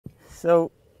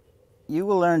So you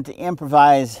will learn to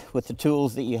improvise with the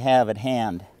tools that you have at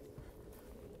hand.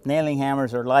 Nailing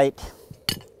hammers are light.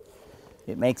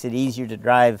 It makes it easier to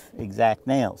drive exact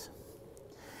nails.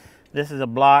 This is a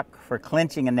block for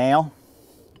clinching a nail.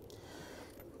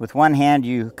 With one hand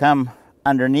you come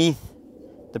underneath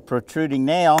the protruding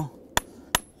nail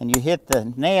and you hit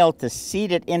the nail to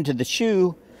seat it into the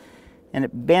shoe, and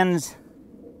it bends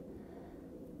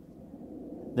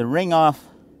the ring off.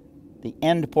 The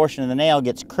end portion of the nail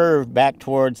gets curved back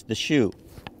towards the shoe.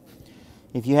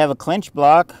 If you have a clinch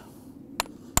block,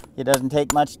 it doesn't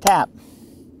take much tap.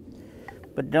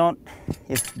 But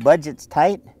if budget's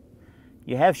tight,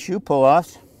 you have shoe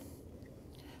pull-offs,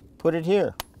 put it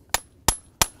here.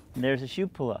 And there's a shoe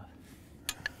pull-off.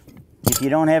 If you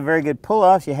don't have very good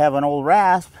pull-offs, you have an old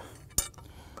rasp.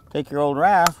 Take your old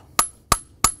rasp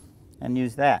and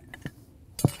use that.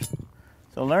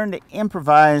 So learn to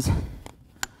improvise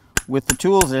with the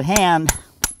tools at hand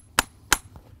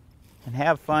and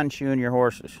have fun shoeing your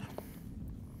horses.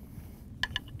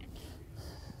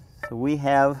 So we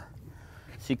have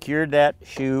secured that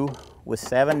shoe with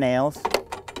 7 nails.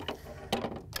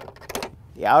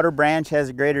 The outer branch has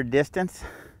a greater distance,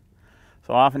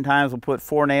 so oftentimes we'll put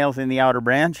 4 nails in the outer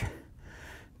branch.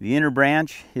 The inner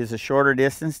branch is a shorter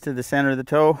distance to the center of the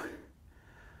toe,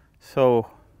 so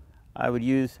I would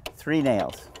use 3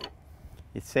 nails.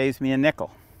 It saves me a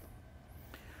nickel.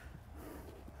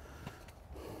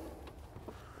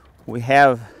 We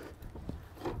have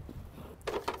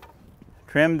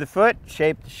trimmed the foot,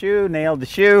 shaped the shoe, nailed the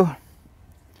shoe.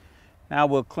 Now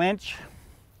we'll clinch,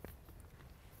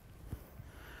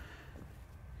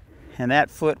 and that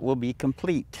foot will be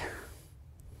complete.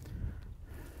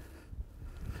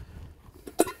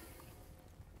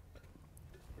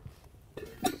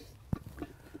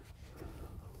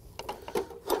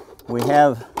 We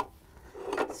have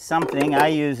something, I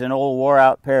use an old wore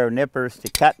out pair of nippers to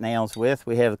cut nails with.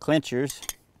 We have clinchers,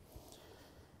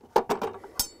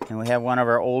 and we have one of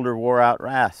our older wore out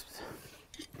rasps.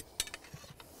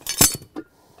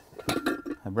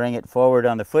 I bring it forward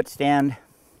on the foot stand.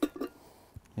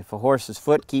 If a horse's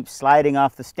foot keeps sliding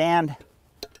off the stand,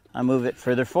 I move it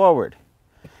further forward.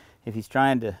 If he's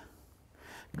trying to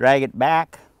drag it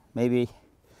back, maybe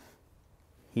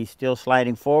he's still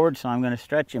sliding forward, so I'm going to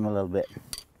stretch him a little bit.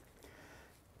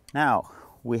 Now,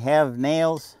 we have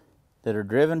nails that are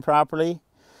driven properly.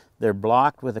 They're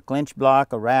blocked with a clinch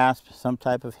block, a rasp, some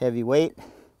type of heavy weight.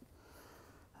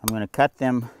 I'm going to cut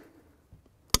them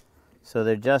so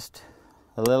they're just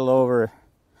a little over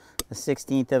a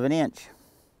 1/16 of an inch.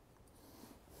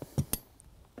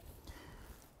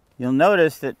 You'll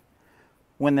notice that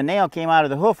when the nail came out of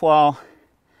the hoof wall,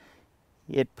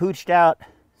 it pooched out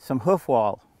some hoof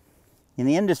wall. In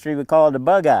the industry, we call it a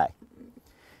bug eye.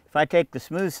 If I take the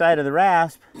smooth side of the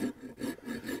rasp,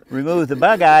 remove the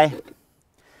bug eye,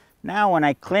 now when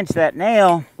I clinch that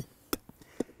nail,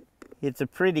 it's a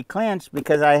pretty clinch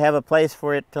because I have a place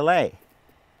for it to lay.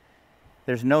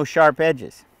 There's no sharp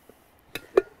edges.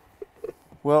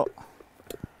 Well,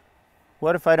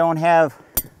 what if I don't have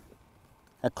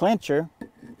a clincher?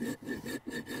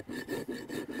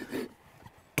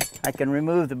 I can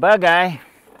remove the bug eye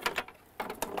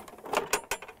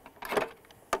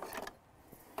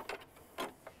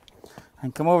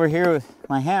and come over here with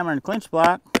my hammer and clinch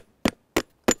block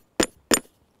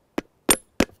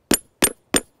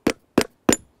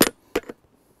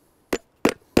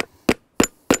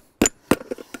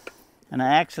and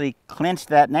I actually clinched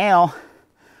that nail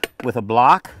with a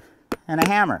block and a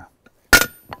hammer.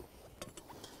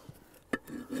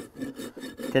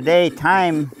 Today,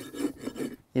 time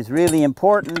is really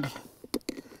important.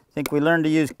 I think we learned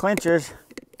to use clinchers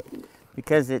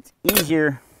because it's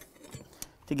easier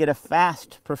to get a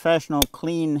fast, professional,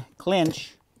 clean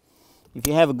clinch if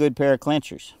you have a good pair of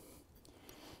clinchers.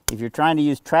 If you're trying to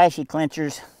use trashy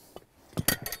clinchers,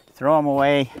 throw them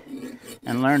away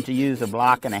and learn to use a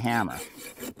block and a hammer.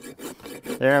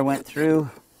 There I went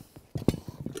through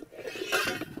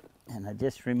and I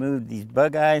just removed these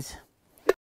bug eyes.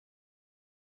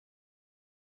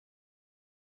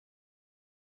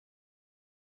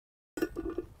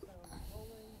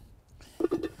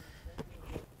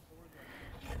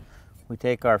 We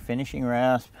take our finishing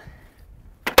rasp,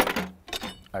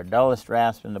 our dullest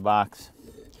rasp in the box.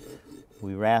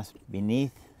 We rasp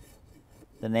beneath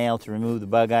the nail to remove the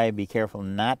bug eye. Be careful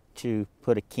not to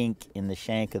put a kink in the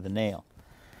shank of the nail.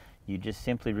 You just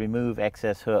simply remove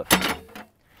excess hoof.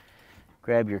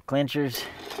 Grab your clinchers.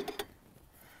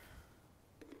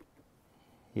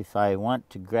 If I want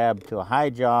to grab to a high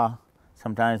jaw,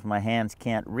 sometimes my hands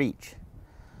can't reach.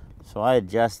 So I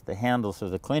adjust the handles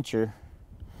of the clincher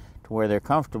to where they're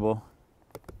comfortable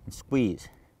and squeeze.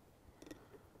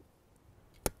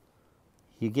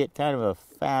 You get kind of a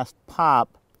fast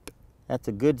pop. That's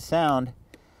a good sound.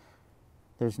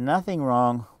 There's nothing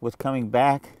wrong with coming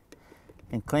back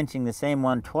and clinching the same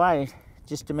one twice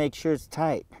just to make sure it's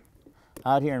tight.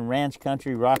 Out here in ranch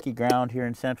country, rocky ground here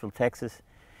in central Texas,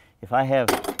 if I have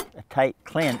a tight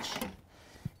clinch,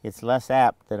 it's less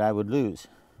apt that I would lose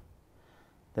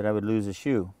a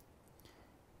shoe.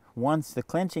 Once the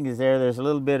clinching is there, there's a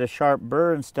little bit of sharp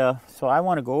burr and stuff, so I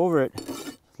want to go over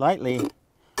it lightly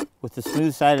with the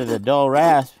smooth side of the dull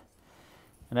rasp,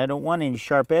 and I don't want any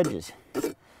sharp edges.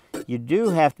 You do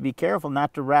have to be careful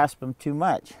not to rasp them too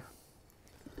much.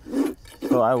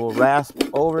 So I will rasp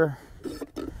over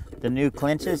the new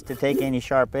clinches to take any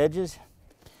sharp edges,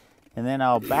 and then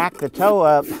I'll back the toe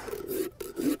up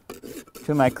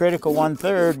to my critical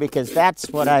 1/3 because that's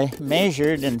what I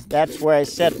measured and that's where I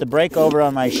set the breakover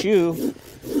on my shoe.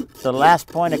 So the last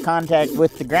point of contact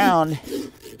with the ground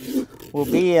will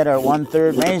be at our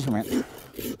 1/3 measurement.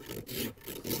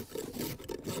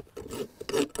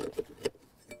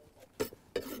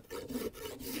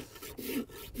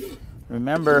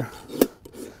 Remember,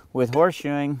 with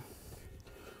horseshoeing,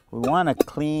 we want a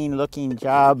clean looking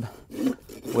job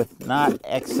with not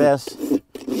excess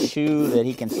shoe that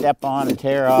he can step on and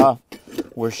tear off.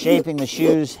 We're shaping the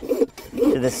shoes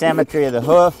to the symmetry of the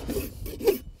hoof.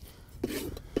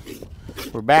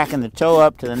 We're backing the toe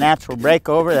up to the natural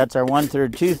breakover. That's our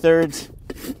 1/3, 2/3.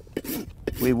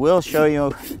 We will show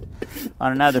you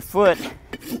on another foot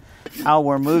how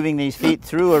we're moving these feet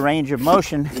through a range of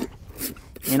motion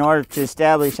in order to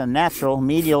establish a natural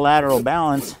medial lateral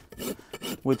balance,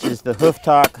 which is the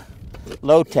HoofTalk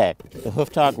low tech. The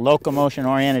HoofTalk locomotion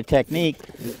oriented technique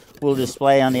we'll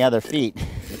display on the other feet.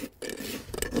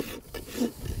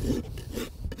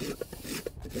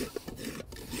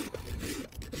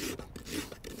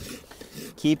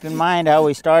 Keep in mind how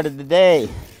we started the day.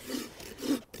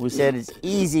 We said it's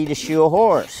easy to shoe a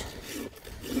horse.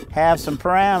 Have some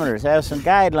parameters, have some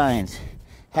guidelines,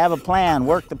 have a plan,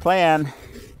 work the plan.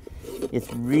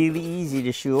 It's really easy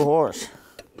to shoe a horse.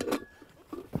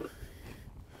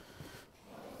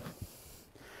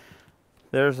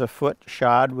 There's a foot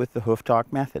shod with the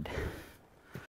HoofTalk method.